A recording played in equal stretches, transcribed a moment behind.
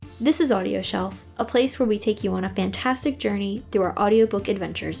This is Audio Shelf, a place where we take you on a fantastic journey through our audiobook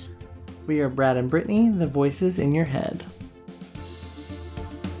adventures. We are Brad and Brittany, the voices in your head.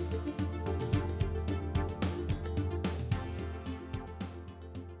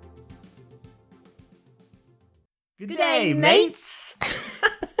 Good day, mates!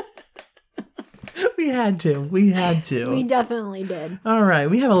 We had to. We definitely did. All right,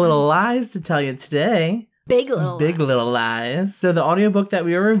 we have a little lies to tell you today. Big Little Lies. So the audiobook that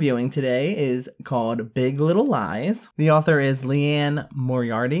we are reviewing today is called Big Little Lies. The author is Liane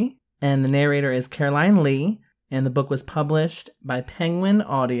Moriarty, and the narrator is Caroline Lee, and the book was published by Penguin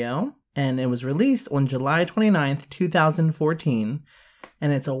Audio, and it was released on July 29th, 2014,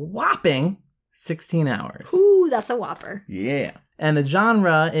 and it's a whopping 16 hours. Ooh, that's a whopper. Yeah. And the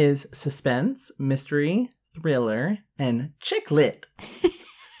genre is suspense, mystery, thriller, and chick lit.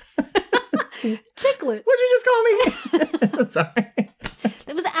 Chicklet. What'd you just call me? Sorry.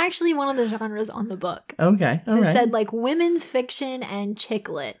 That was actually one of the genres on the book. Okay. So it said like women's fiction and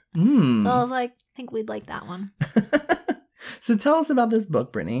chicklet. So I was like, I think we'd like that one. So tell us about this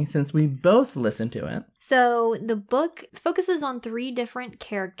book, Brittany, since we both listened to it. So the book focuses on 3 different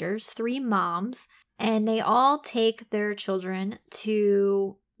characters, 3 moms, and they all take their children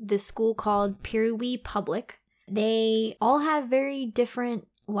to this school called Piruwee Public. They all have very different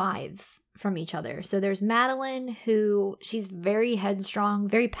lives from each other. So there's Madeline, who she's very headstrong,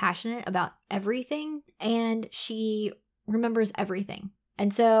 very passionate about everything, and she remembers everything.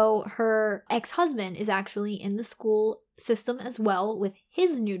 And so her ex-husband is actually in the school system as well with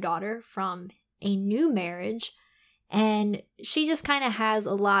his new daughter from a new marriage. And she just kind of has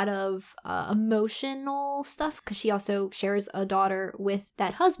a lot of emotional stuff because she also shares a daughter with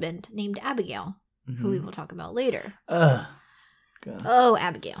that husband named Abigail, who we will talk about later. God. Oh,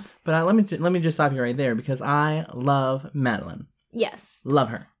 Abigail. But let me just stop you right there because I love Madeline. Yes. Love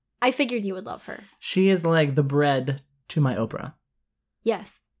her. I figured you would love her. She is like the bread to my Oprah.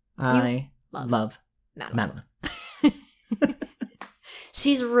 Yes. I love Madeline.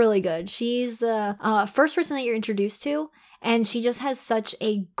 She's really good. She's the first person that you're introduced to, and she just has such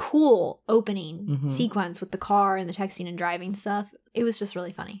a cool opening sequence with the car and the texting and driving stuff. It was just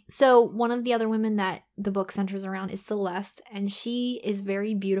really funny. So one of the other women that the book centers around is Celeste, and she is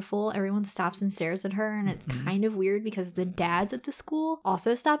very beautiful. Everyone stops and stares at her, and it's kind of weird because the dads at the school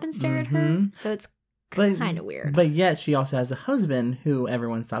also stop and stare at her. So it's kind of weird. But yet she also has a husband who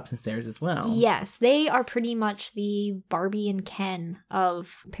everyone stops and stares as well. Yes, they are pretty much the Barbie and Ken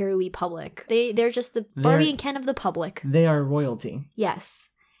of Piruwee Public. They're just the Barbie and Ken of the public. They are royalty. Yes,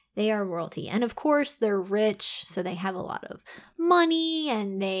 they are royalty. And of course, they're rich, so they have a lot of money,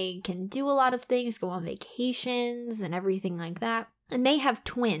 and they can do a lot of things, go on vacations, and everything like that. And they have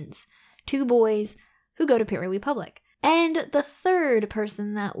twins, 2 boys who go to Piruwee Public. And the third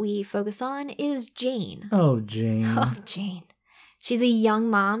person that we focus on is Jane. Oh, Jane. Oh, Jane. She's a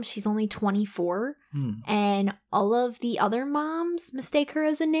young mom. She's only 24. And all of the other moms mistake her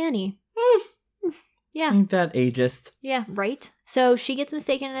as a nanny. Yeah. Ain't that ageist? Yeah, right? So she gets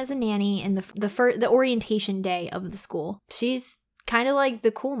mistaken as a nanny in the orientation day of the school. She's kind of like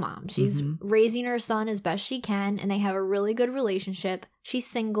the cool mom. She's raising her son as best she can, and they have a really good relationship. She's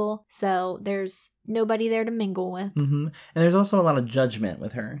single, so there's nobody there to mingle with. And there's also a lot of judgment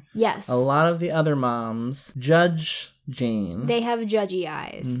with her. Yes. A lot of the other moms judge Jane. They have judgy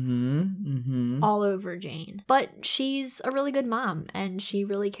eyes all over Jane. But she's a really good mom, and she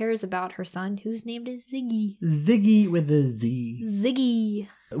really cares about her son, whose name is Ziggy. Ziggy with a Z. Ziggy.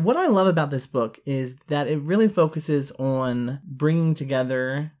 What I love about this book is that it really focuses on bringing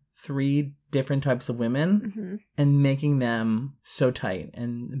together 3 different types of women and making them so tight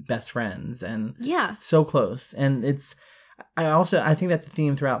and best friends and so close. And I think that's a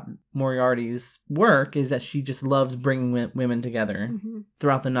theme throughout Moriarty's work is that she just loves bringing women together.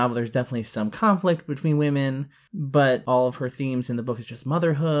 Throughout the novel, there's definitely some conflict between women, but all of her themes in the book is just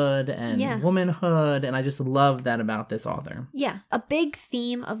motherhood and womanhood, and I just love that about this author. Yeah. A big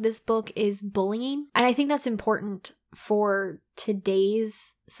theme of this book is bullying, and I think that's important for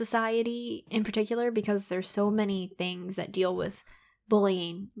today's society in particular because there's so many things that deal with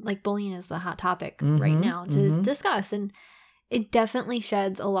bullying. Like bullying is the hot topic right now to discuss, and it definitely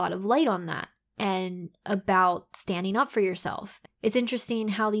sheds a lot of light on that and about standing up for yourself. It's interesting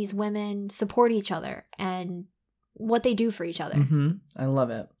how these women support each other and what they do for each other. I love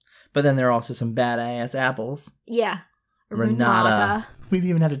it. But then there are also some badass apples. Yeah. Renata. We didn't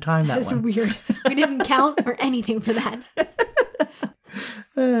even have to time that one. That's weird. We didn't count or anything for that.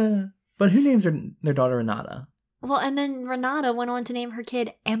 But who names their daughter Renata? Well, and then Renata went on to name her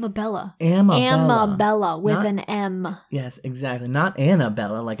kid Amabella. Amabella. Amabella with an M. Yes, exactly. Not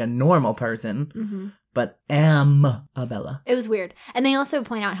Annabella, like a normal person, but Amabella. It was weird. And they also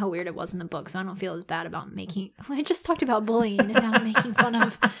point out how weird it was in the book, so I don't feel as bad about making... I just talked about bullying and now I'm making fun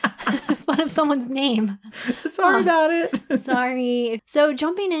of someone's name. Sorry about it. Sorry. So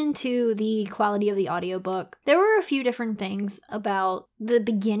jumping into the quality of the audiobook, there were a few different things about the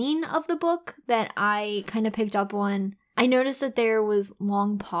beginning of the book that I kind of picked up on. I noticed that there was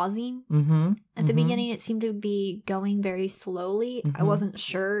long pausing. At the beginning, it seemed to be going very slowly. I wasn't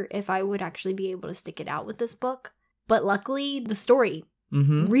sure if I would actually be able to stick it out with this book. But luckily, the story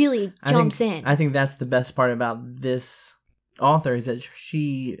really jumps in. I think that's the best part about this author is that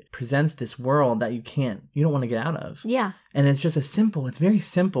she presents this world that you don't want to get out of. Yeah. And it's just it's very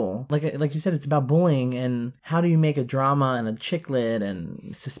simple. Like you said, it's about bullying and how do you make a drama and a chick lit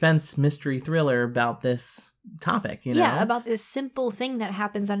and suspense mystery thriller about this topic, you know? Yeah, about this simple thing that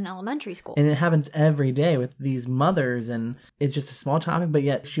happens at an elementary school. And it happens every day with these mothers, and it's just a small topic, but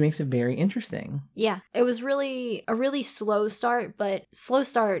yet she makes it very interesting. Yeah, it was really a really slow start, but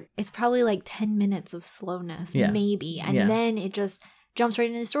it's probably like 10 minutes of slowness, maybe. And then it just jumps right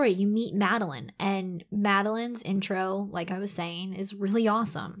into the story. You meet Madeline, and Madeline's intro, like I was saying, is really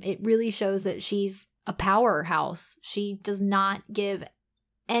awesome. It really shows that she's a powerhouse. She does not give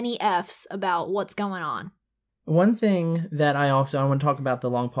any F's about what's going on. One thing that I want to talk about the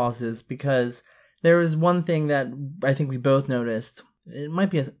long pauses, because there was one thing that I think we both noticed. It might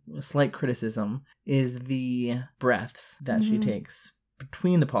be a slight criticism, is the breaths that she takes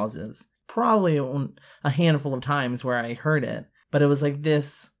between the pauses. Probably a handful of times where I heard it, but it was like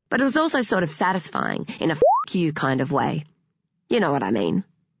this. But it was also sort of satisfying in a f*** you kind of way. You know what I mean?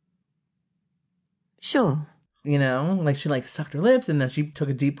 Sure. You know, like she sucked her lips and then she took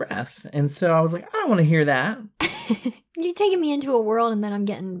a deep breath. And so I was like, I don't want to hear that. You're taking me into a world and then I'm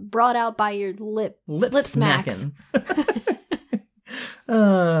getting brought out by your lip smacks.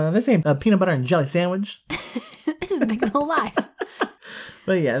 This ain't a peanut butter and jelly sandwich. This is Big Little Lies.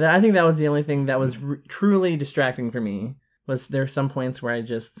 But yeah, I think that was the only thing that was truly distracting for me. Was there some points where I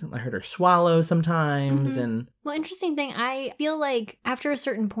heard her swallow sometimes and... Well, interesting thing, I feel like after a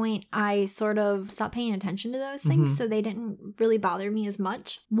certain point, I sort of stopped paying attention to those things, so they didn't really bother me as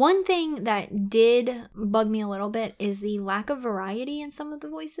much. One thing that did bug me a little bit is the lack of variety in some of the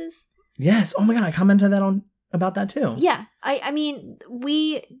voices. Yes. Oh my God, I commented about that too. Yeah. I mean,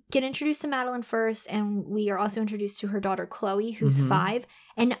 we get introduced to Madeline first, and we are also introduced to her daughter, Chloe, who's 5.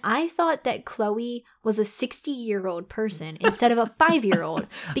 And I thought that Chloe was a 60-year-old person instead of a 5-year-old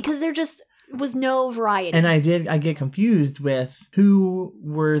because there just was no variety. And I get confused with who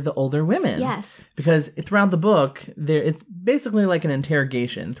were the older women. Yes. Because throughout the book, it's basically like an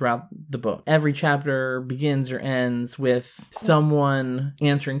interrogation throughout the book. Every chapter begins or ends with someone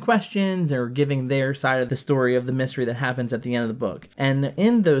answering questions or giving their side of the story of the mystery that happens at the end of the book. And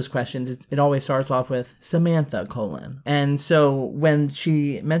in those questions, it always starts off with Samantha, : And so when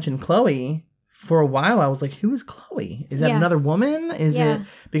she mentioned Chloe, for a while, I was like, who is Chloe? Is that another woman? Is it...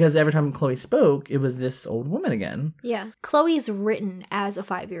 Because every time Chloe spoke, it was this old woman again. Yeah. Chloe's written as a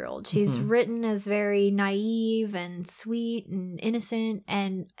 5-year-old. She's written as very naive and sweet and innocent.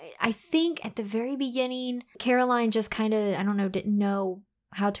 And I think at the very beginning, Caroline just kind of, I don't know, didn't know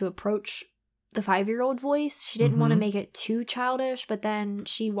how to approach the 5-year-old voice. She didn't want to make it too childish, but then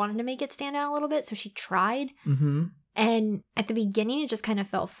she wanted to make it stand out a little bit, so she tried. And at the beginning, it just kind of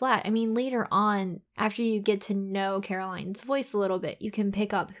fell flat. I mean, later on, after you get to know Caroline's voice a little bit, you can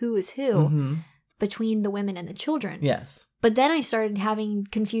pick up who is who between the women and the children. Yes. But then I started having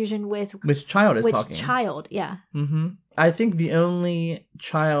confusion with... Which child is talking. Which child, yeah. I think the only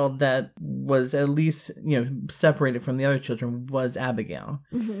child that was at least, separated from the other children was Abigail.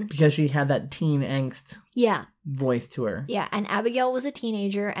 Because she had that teen angst voice to her. Yeah, and Abigail was a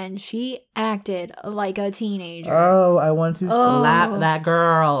teenager, and she acted like a teenager. Oh, I want to slap that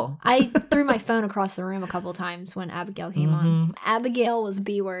girl. I threw my phone across the room a couple times when Abigail came on. Abigail was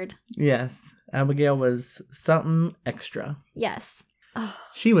B-word. Yes, Abigail was something extra. Yes. Oh.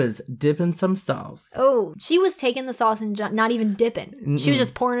 She was dipping some sauce. Oh, she was taking the sauce and not even dipping. She was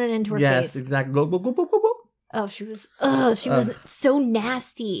just pouring it into her face. Yes, exactly. Go, go, go, go, go, go. Oh, she was so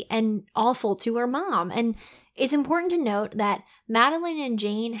nasty and awful to her mom. And it's important to note that Madeline and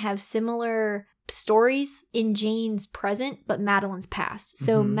Jane have similar stories in Jane's present, but Madeline's past.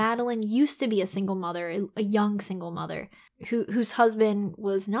 So Madeline used to be a single mother, a young single mother. whose husband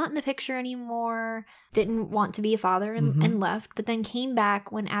was not in the picture anymore, didn't want to be a father and left, but then came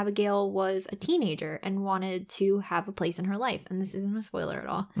back when Abigail was a teenager and wanted to have a place in her life. And this isn't a spoiler at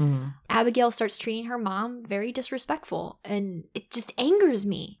all. Abigail starts treating her mom very disrespectful, and it just angers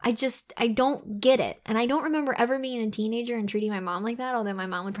me. I don't get it. And I don't remember ever being a teenager and treating my mom like that, although my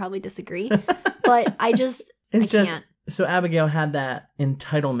mom would probably disagree. But I can't. So Abigail had that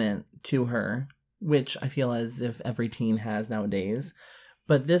entitlement to her, which I feel as if every teen has nowadays.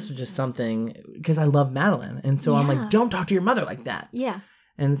 But this was just something, because I love Madeline. And so I'm like, don't talk to your mother like that. Yeah.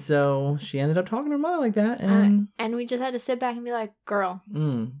 And so she ended up talking to her mother like that. And we just had to sit back and be like, girl.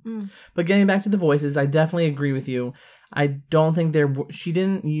 But getting back to the voices, I definitely agree with you. I don't think she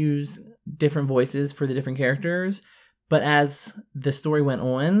didn't use different voices for the different characters. But as the story went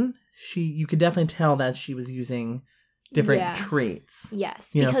on, you could definitely tell that she was using different traits.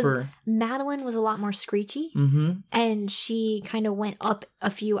 Yes, because Madeline was a lot more screechy, and she kind of went up a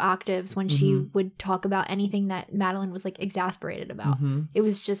few octaves when she would talk about anything that Madeline was like exasperated about. It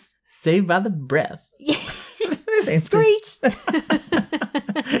was just Saved by the Breath. Screech.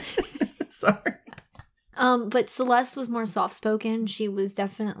 Sorry. But Celeste was more soft-spoken. She was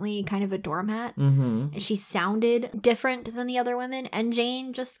definitely kind of a doormat. She sounded different than the other women, and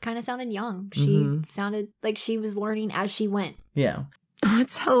Jane just kind of sounded young. She sounded like she was learning as she went. Yeah. Oh,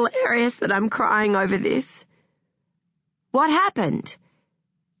 it's hilarious that I'm crying over this. What happened?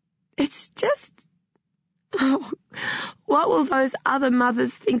 It's just... Oh, what will those other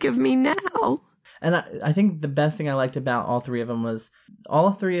mothers think of me now? And I think the best thing I liked about all three of them was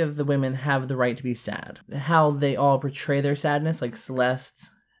all three of the women have the right to be sad. How they all portray their sadness. Like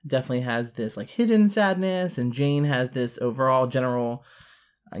Celeste definitely has this like hidden sadness, and Jane has this overall general,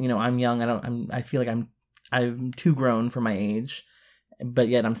 I'm young. I feel like I'm too grown for my age, but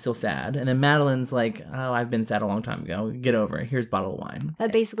yet I'm still sad. And then Madeline's like, oh, I've been sad a long time ago. Get over it. Here's a bottle of wine.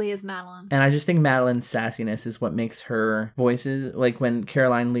 That basically is Madeline. And I just think Madeline's sassiness is what makes her voices, like when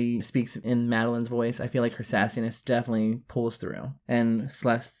Caroline Lee speaks in Madeline's voice, I feel like her sassiness definitely pulls through. And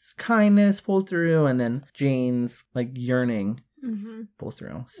Celeste's kindness pulls through, and then Jane's like yearning pulls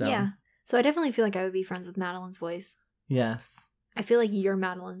through. So yeah. So I definitely feel like I would be friends with Madeline's voice. Yes. I feel like you're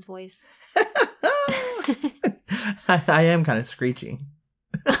Madeline's voice. I am kind of screechy.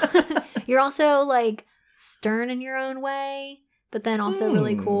 You're also like stern in your own way, but then also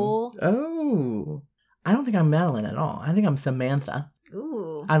really cool. Oh, I don't think I'm Madeline at all. I think I'm Samantha.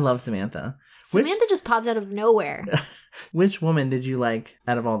 Ooh, I love Samantha. Samantha just pops out of nowhere. Which woman did you like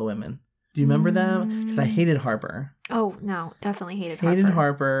out of all the women? Do you remember them? Because I hated Harper. Oh no, definitely hated Harper. Hated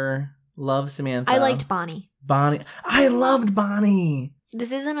Harper. Loved Samantha. I liked Bonnie. I loved Bonnie.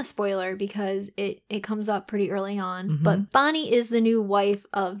 This isn't a spoiler because it comes up pretty early on, but Bonnie is the new wife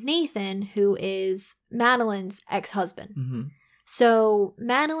of Nathan, who is Madeline's ex-husband. So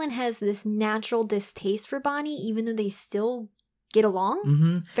Madeline has this natural distaste for Bonnie, even though they still get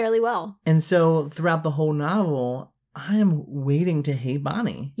along fairly well. And so throughout the whole novel, I am waiting to hate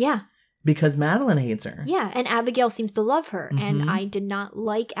Bonnie. Yeah. Because Madeline hates her. Yeah, and Abigail seems to love her, and I did not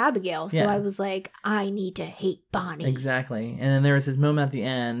like Abigail, so I was like, I need to hate Bonnie. Exactly. And then there was this moment at the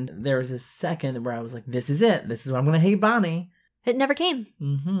end, there was this second where I was like, this is it. This is when I'm going to hate Bonnie. It never came.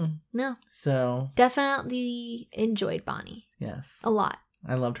 No. So. Definitely enjoyed Bonnie. Yes. A lot.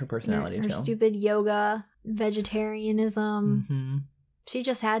 I loved her personality too. Her stupid yoga, vegetarianism. She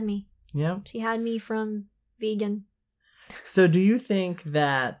just had me. Yeah. She had me from vegan. So do you think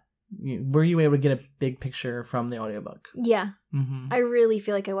that were you able to get a big picture from the audiobook? Yeah. I really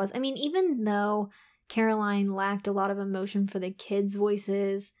feel like I was. I mean, even though Caroline lacked a lot of emotion for the kids'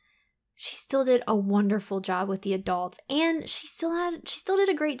 voices, she still did a wonderful job with the adults, and she still did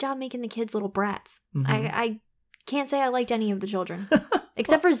a great job making the kids little brats. I can't say I liked any of the children.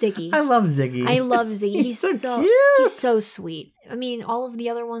 Except for Ziggy. I love Ziggy. I love Ziggy. He's so cute. He's so sweet. I mean, all of the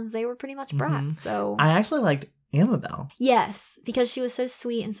other ones, they were pretty much brats. So I actually liked Amabel. Yes, because she was so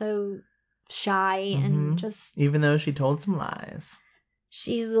sweet and so shy and just... Even though she told some lies.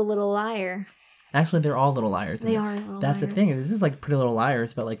 She's a little liar. Actually, they're all little liars. They are little That's liars. the thing. This is like Pretty Little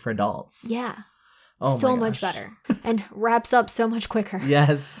Liars, but like for adults. Yeah. Oh so my much better. And wraps up so much quicker.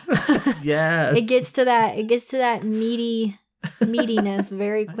 Yes. Yes. It gets to that meatiness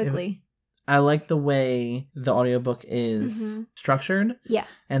very quickly. I like the way the audiobook is structured. Yeah.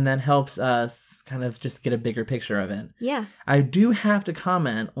 And that helps us kind of just get a bigger picture of it. Yeah. I do have to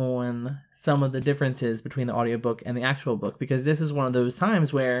comment on some of the differences between the audiobook and the actual book, because this is one of those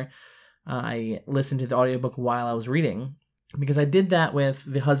times where I listened to the audiobook while I was reading. Because I did that with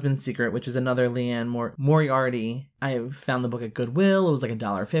The Husband's Secret, which is another Leanne Moriarty. I found the book at Goodwill. It was like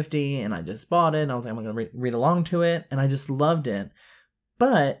 $1.50, and I just bought it. And I was like, I'm going to read along to it. And I just loved it.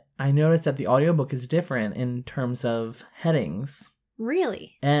 But I noticed that the audiobook is different in terms of headings.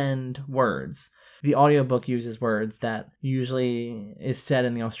 Really? And words. The audiobook uses words that usually is said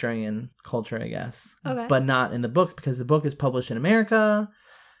in the Australian culture, I guess. Okay. But not in the books, because the book is published in America.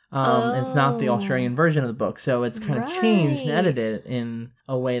 It's not the Australian version of the book, so it's kind of changed and edited in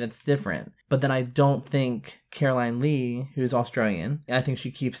a way that's different. But then I don't think Caroline Lee, who's Australian, I think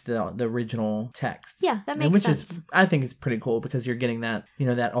she keeps the original text. Yeah, that makes sense. I think is pretty cool because you're getting that,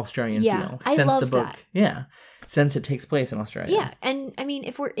 that Australian feel. I since love the book, that. Yeah, since it takes place in Australia. Yeah, and I mean,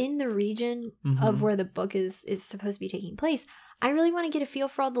 if we're in the region of where the book is supposed to be taking place, I really want to get a feel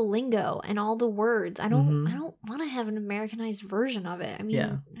for all the lingo and all the words. I don't want to have an Americanized version of it. I mean,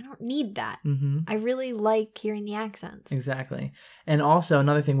 I don't need that. I really like hearing the accents. Exactly. And also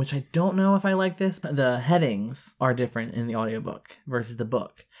another thing, which I don't know if I like this, but the headings are different in the audiobook versus the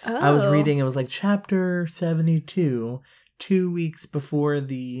book. Oh. I was reading, it was like chapter 72, 2 weeks before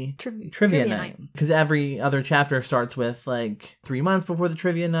the trivia night. Because every other chapter starts with like 3 months before the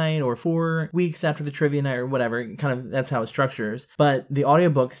trivia night or 4 weeks after the trivia night or whatever. Kind of that's how it structures. But the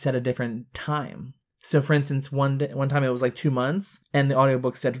audiobook set a different time. So for instance, one time it was like 2 months and the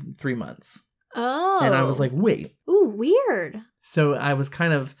audiobook said 3 months. Oh. And I was like, wait. Ooh, weird. So I was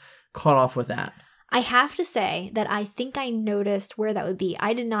kind of caught off with that. I have to say that I think I noticed where that would be.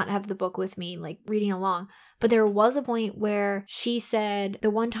 I did not have the book with me, like reading along, but there was a point where she said the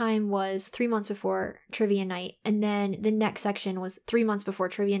one time was 3 months before trivia night, and then the next section was 3 months before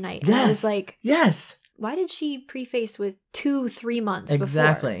trivia night. And I was like, yes. Why did she preface with 2-3 months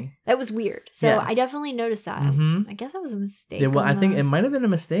exactly. before? That was weird. So yes. I definitely noticed that. I guess that was a mistake. I think it might have been a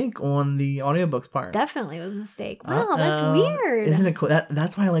mistake on the audiobook's part. Definitely was a mistake. Wow, that's weird. Isn't it cool?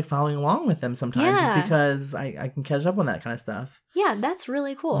 That's why I like following along with them sometimes, just because I can catch up on that kind of stuff. Yeah, that's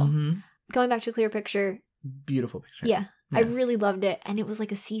really cool. Going back to Clear Picture. Beautiful picture. Yeah. Yes. I really loved it. And it was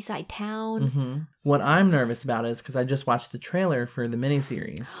like a seaside town. What I'm nervous about is because I just watched the trailer for the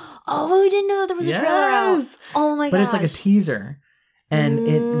miniseries. Oh, we didn't know there was a trailer out. Oh my gosh. But it's like a teaser. And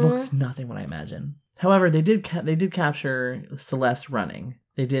it looks nothing what I imagine. However, they did capture Celeste running.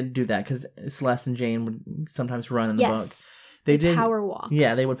 They did do that because Celeste and Jane would sometimes run in the book. They did power walk.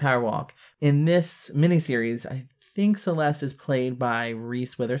 Yeah, they would power walk. In this miniseries, I think Celeste is played by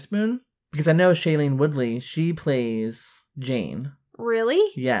Reese Witherspoon. Because I know Shailene Woodley, she plays Jane.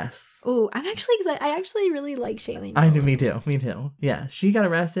 Really? Yes. Ooh, I'm actually excited. I actually really like Shailene. I know, me too. Yeah, she got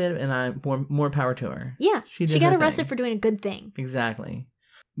arrested, and more power to her. Yeah, she got arrested for doing a good thing. Exactly.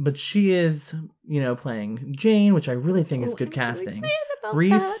 But she is, playing Jane, which I really think is good casting. So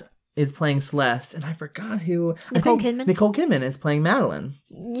Reese is playing Celeste, and I forgot who. Nicole Kidman? Nicole Kidman is playing Madeline.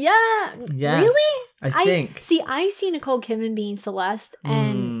 Yeah. Yes. Really? I think. I see Nicole Kidman being Celeste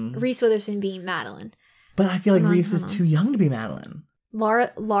and Reese Witherspoon being Madeline. But I feel like Reese is too young to be Madeline.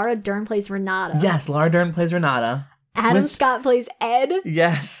 Laura Dern plays Renata. Yes, Laura Dern plays Renata. Adam Scott plays Ed.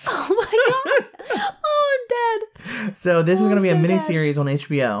 Yes. Oh my god. Oh, I'm dead. So this is going to be a miniseries on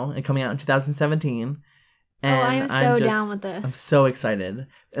HBO and coming out in 2017. And I'm so down with this. I'm so excited.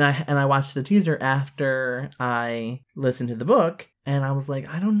 And I watched the teaser after I listened to the book, and I was like,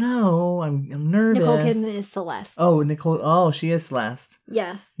 I don't know. I'm nervous. Nicole Kidman is Celeste. Oh, she is Celeste.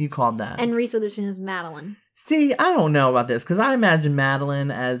 Yes. You called that. And Reese Witherspoon is Madeline. See, I don't know about this, because I imagine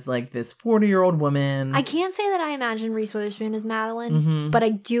Madeline as like this 40-year-old woman. I can't say that I imagine Reese Witherspoon as Madeline, but I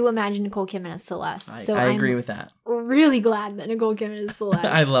do imagine Nicole Kidman as Celeste. I agree with that. Really glad that Nicole Kidman is Celeste.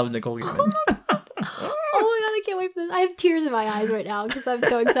 I love Nicole Kidman. Oh my god, I can't wait for this. I have tears in my eyes right now because I'm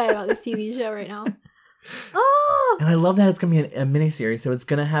so excited about this TV show right now. Oh! And I love that it's going to be a miniseries, so it's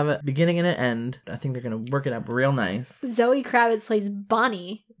going to have a beginning and an end. I think they're going to work it up real nice. Zoe Kravitz plays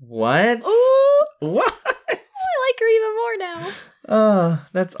Bonnie. What? Ooh! What? I like her even more now. Oh,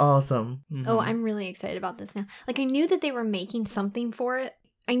 that's awesome. Oh, I'm really excited about this now. Like, I knew that they were making something for it.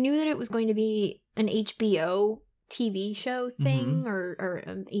 I knew that it was going to be an HBO TV show thing or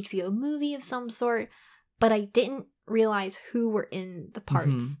an HBO movie of some sort, but I didn't realize who were in the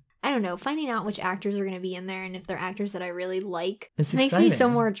parts. I don't know, finding out which actors are going to be in there and if they're actors that I really like makes me so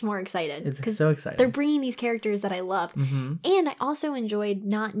much more excited. It's so exciting. They're bringing these characters that I love. And I also enjoyed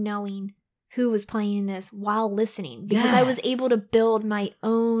not knowing who was playing in this while listening because I was able to build my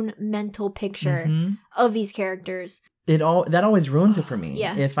own mental picture of these characters. That always ruins it for me.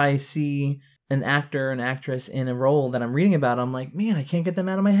 Yeah. If I see an actor, an actress in a role that I'm reading about, I'm like, man, I can't get them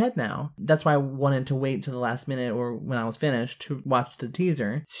out of my head now. That's why I wanted to wait to the last minute or when I was finished to watch the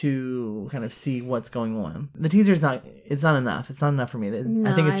teaser to kind of see what's going on. The teaser's not enough. It's not enough for me.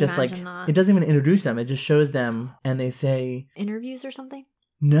 I think it's just like, not. It doesn't even introduce them. It just shows them and they say... interviews or something?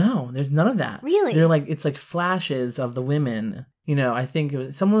 No, there's none of that. Really? They're like, it's like flashes of the women. You know, I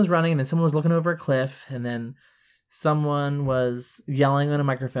think someone was running and then someone was looking over a cliff and then someone was yelling on a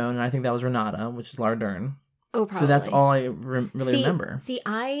microphone, and I think that was Renata, which is Laura Dern. Oh, probably. So that's all I really remember. See,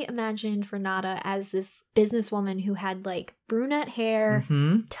 I imagined Renata as this businesswoman who had like brunette hair,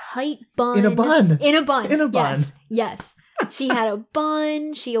 tight bun. In a bun. In a bun. In a bun. Yes. She had a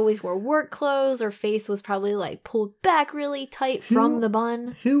bun. She always wore work clothes. Her face was probably like pulled back really tight from the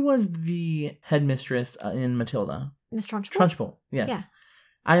bun. Who was the headmistress in Matilda? Miss Trunchbull? Trunchbull, yes. Yeah.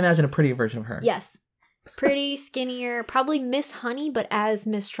 I imagine a prettier version of her. Yes. Pretty, skinnier, probably Miss Honey, but as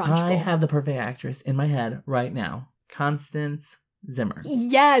Miss Trunchbull. I have the perfect actress in my head right now. Constance Zimmer.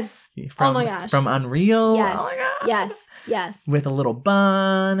 Yes. Oh my gosh. From Unreal. Yes. Oh my God. Yes. With a little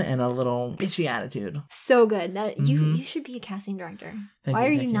bun and a little bitchy attitude. So good. That you should be a casting director. Why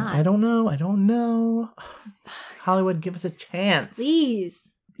are you not? I don't know. Hollywood, give us a chance. Please.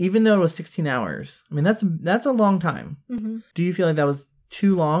 Even though it was 16 hours. I mean, that's a long time. Mm-hmm. Do you feel like that was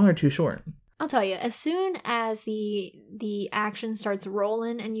too long or too short? I'll tell you, as soon as the action starts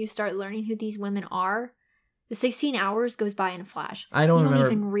rolling and you start learning who these women are, the 16 hours goes by in a flash. I don't remember. You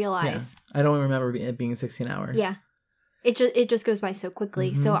don't even realize. Yeah, I don't remember it being 16 hours. Yeah. It just goes by so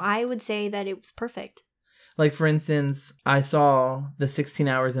quickly. So I would say that it was perfect. Like, for instance, I saw the 16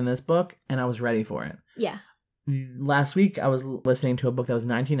 hours in this book and I was ready for it. Yeah. Last week, I was listening to a book that was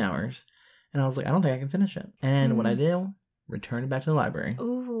 19 hours and I was like, I don't think I can finish it. And what I did, returned it back to the library.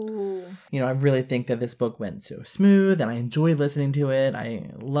 Ooh. You know, I really think that this book went so smooth and I enjoyed listening to it.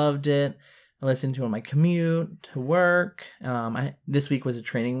 I loved it. I listened to it on my commute to work. This week was a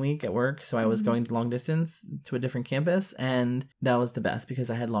training week at work, so I was going long distance to a different campus, and that was the best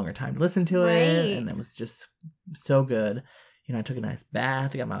because I had longer time to listen to it, and it was just so good. You know, I took a nice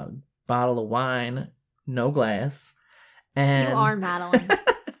bath. I got my bottle of wine, no glass. And you are Madeline.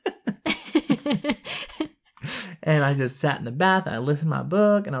 And I just sat in the bath and I listened to my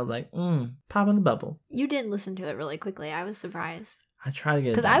book and I was like, popping the bubbles. You did listen to it really quickly. I was surprised. I tried to get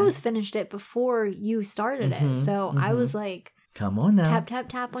it because I was finished it before you started it. So I was like, come on now. Tap, tap,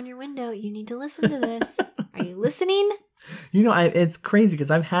 tap on your window. You need to listen to this. Are you listening? You know, it's crazy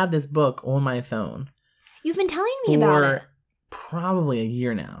because I've had this book on my phone. You've been telling me about it. Probably a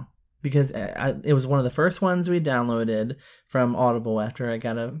year now. Because it was one of the first ones we downloaded from Audible after I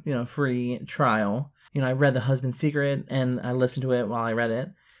got a free trial. You know, I read The Husband's Secret and I listened to it while I read it.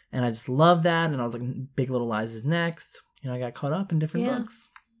 And I just loved that. And I was like, Big Little Lies is next. You know, I got caught up in different books.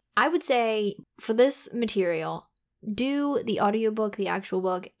 I would say for this material, do the audiobook, the actual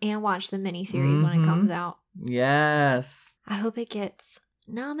book, and watch the miniseries when it comes out. Yes. I hope it gets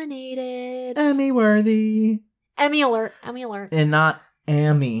nominated. Emmy worthy. Emmy alert. Emmy alert. And not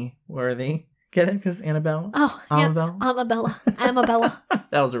Ammy worthy. Get it? Because Annabelle? Oh, Amabella? Amabella.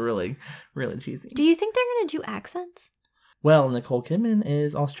 That was a really, really cheesy. Do you think they're going to do accents? Well, Nicole Kidman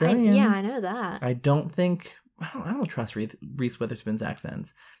is Australian. I know that. I don't trust Reese Witherspoon's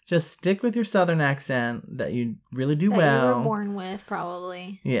accents. Just stick with your Southern accent that you really do well. You were born with,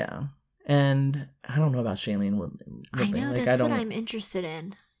 probably. Yeah. And I don't know about Shailene Woodley. I know, that's what I'm interested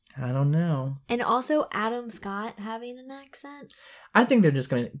in. I don't know. And also Adam Scott having an accent. I think they're just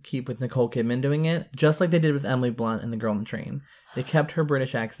going to keep with Nicole Kidman doing it, just like they did with Emily Blunt and The Girl on the Train. They kept her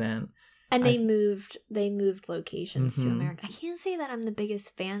British accent. And they moved locations to America. I can't say that I'm the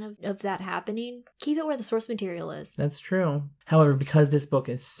biggest fan of that happening. Keep it where the source material is. That's true. However, because this book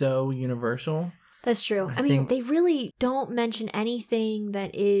is so universal. That's true. I mean, they really don't mention anything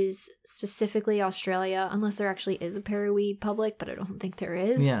that is specifically Australia, unless there actually is a Perry Public, but I don't think there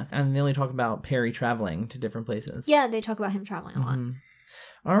is. Yeah, and they only talk about Perry traveling to different places. Yeah, they talk about him traveling a lot.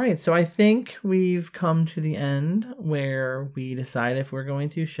 All right, so I think we've come to the end where we decide if we're going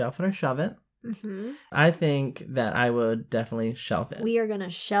to shelf it or shove it. I think that I would definitely shelf it. We are going to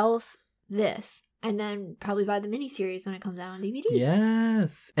shelf this and then probably buy the miniseries when it comes out on DVD.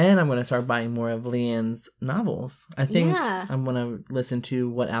 Yes. And I'm going to start buying more of Leanne's novels. I think I'm going to listen to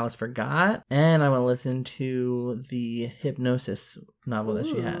What Alice Forgot, and I'm going to listen to the Hypnosis novel that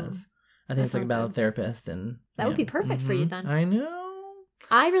she has. I think it's like about a therapist. And that would be perfect for you then. I know.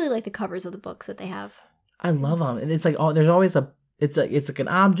 I really like the covers of the books that they have. I love them. And it's like, there's always it's like an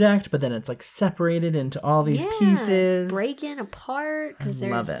object, but then it's like separated into all these pieces. It's breaking apart because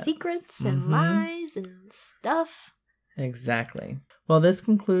there's secrets and lies and stuff. Exactly. Well, this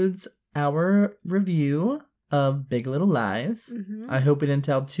concludes our review of Big Little Lies. I hope we didn't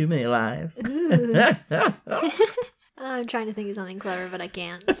tell too many lies. I'm trying to think of something clever, but I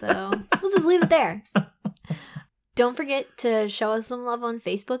can't, so we'll just leave it there. Don't forget to show us some love on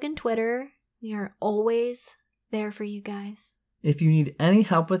Facebook and Twitter. We are always there for you guys. If you need any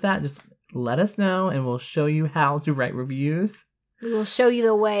help with that, just let us know and we'll show you how to write reviews. We will show you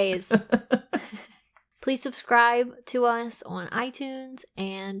the ways. Please subscribe to us on iTunes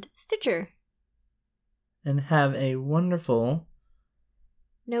and Stitcher. And have a wonderful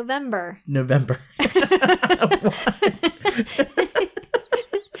November.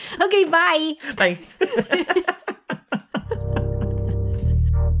 Okay, bye. Bye.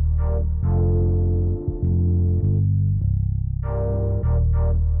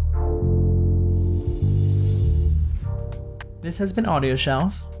 This has been Audio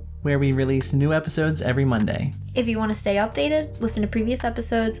Shelf, where we release new episodes every Monday. If you want to stay updated, listen to previous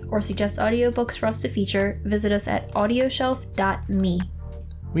episodes, or suggest audiobooks for us to feature, visit us at audioshelf.me.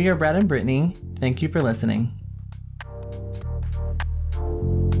 We are Brad and Brittany. Thank you for listening.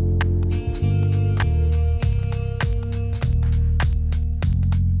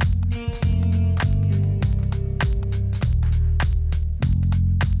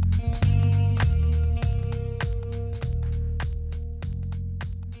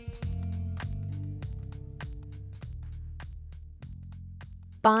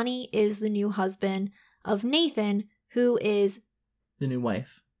 Bonnie is the new husband of Nathan, who is The new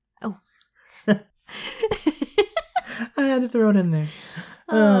wife. Oh. I had to throw it in there.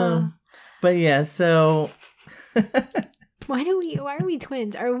 But yeah, so why are we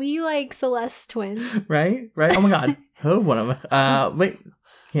twins? Are we like Celeste twins? Right? Oh my god. Oh, one of them. Wait.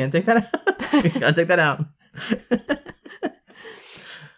 Can't take that out. Gotta take that out.